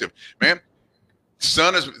perspective, man.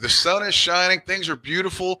 The sun is shining. Things are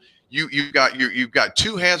beautiful. You've got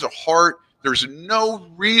two hands of heart. There's no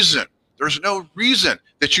reason. There's no reason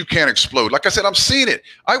that you can't explode. Like I said, I'm seeing it.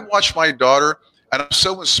 I watch my daughter, and I'm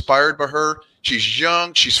so inspired by her. She's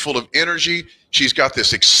young. She's full of energy. She's got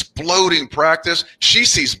this exploding practice. She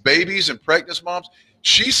sees babies and pregnant moms.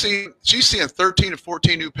 She's seeing 13 to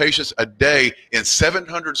 14 new patients a day in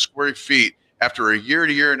 700 square feet. After a year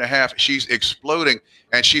to year and a half, she's exploding,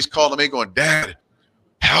 and she's calling me going, "Dad,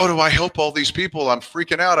 how do I help all these people? I'm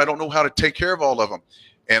freaking out. I don't know how to take care of all of them."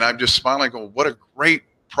 And I'm just smiling, going, "What a great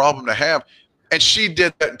problem to have." And she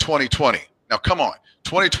did that in 2020. Now, come on.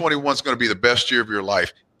 2021 is going to be the best year of your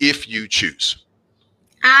life if you choose.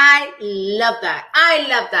 I love that. I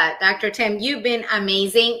love that, Dr. Tim. You've been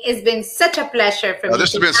amazing. It's been such a pleasure for me.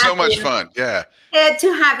 This has been so much fun. Yeah.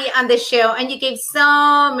 To have you on the show. And you gave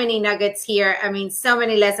so many nuggets here. I mean, so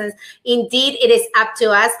many lessons. Indeed, it is up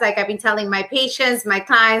to us. Like I've been telling my patients, my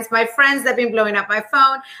clients, my friends that have been blowing up my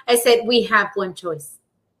phone. I said, we have one choice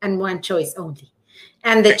and one choice only.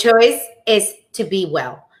 And the choice is to be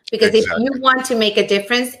well. Because exactly. If you want to make a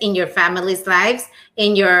difference in your family's lives,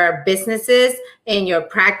 in your businesses, in your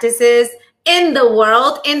practices, in the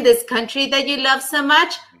world, in this country that you love so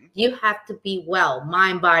much, you have to be well,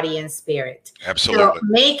 mind, body, and spirit. Absolutely. So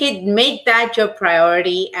make that your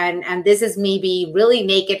priority. And this is me being really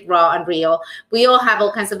naked, raw, and real. We all have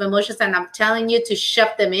all kinds of emotions, and I'm telling you to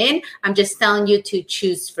shove them in. I'm just telling you to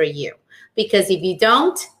choose for you. Because if you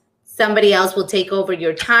don't, somebody else will take over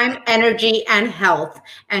your time, energy, and health.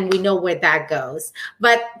 And we know where that goes.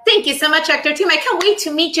 But thank you so much, Dr. Tim. I can't wait to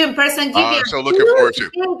meet you in person. I'm so looking forward to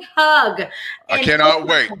big hug. I cannot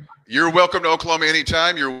wait. You're welcome to Oklahoma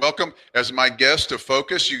anytime. You're welcome as my guest to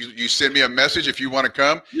Focus. You send me a message if you want to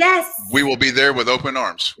come. Yes. We will be there with open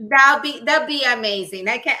arms. That'll be amazing.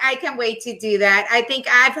 I can't wait to do that. I think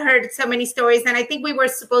I've heard so many stories, and I think we were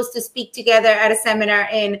supposed to speak together at a seminar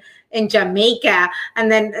in Jamaica, and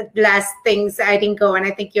then last things I didn't go, and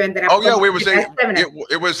I think you ended up. Oh yeah, it was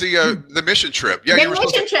the mission trip. Yeah, the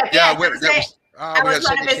mission trip. Yeah, I was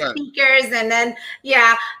one of the speakers, and then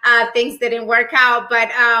things didn't work out, but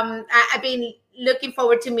I've been looking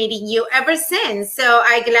forward to meeting you ever since. So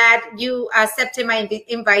I'm glad you accepted my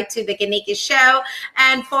invite to the Get Naked Show.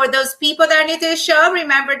 And for those people that are new to the show,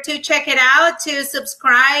 remember to check it out, to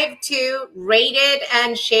subscribe, to rate it,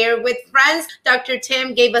 and share with friends. Dr.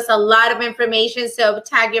 Tim gave us a lot of information, so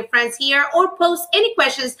tag your friends here or post any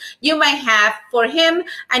questions you might have for him,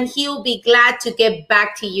 and he'll be glad to get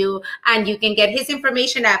back to you. And you can get his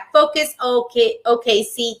information at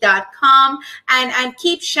focusokc.com, and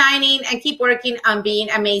keep shining and keep working on being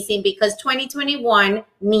amazing, because 2021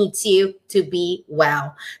 needs you to be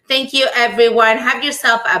well. Thank you, everyone. Have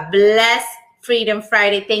yourself a blessed Freedom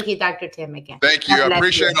Friday. Thank you, Dr. Tim, again. Thank you. I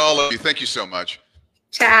appreciate all of you. Thank you so much.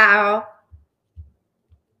 Ciao.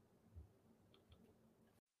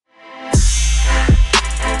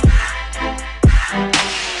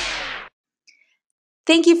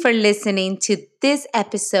 Thank you for listening to this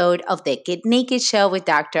episode of the Get Naked Show with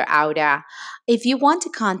Dr. Auda. If you want to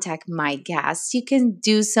contact my guests, you can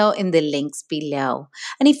do so in the links below.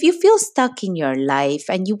 And if you feel stuck in your life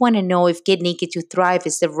and you want to know if Get Naked to Thrive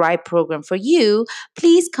is the right program for you,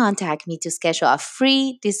 please contact me to schedule a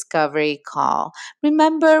free discovery call.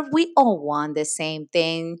 Remember, we all want the same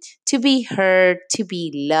thing: to be heard, to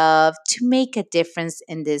be loved, to make a difference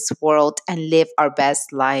in this world and live our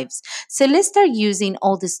best lives. So let's start using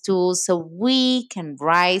all these tools so we can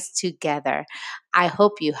rise together. I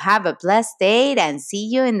hope you have a blessed day and see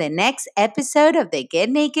you in the next episode of the Get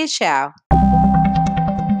Naked Show.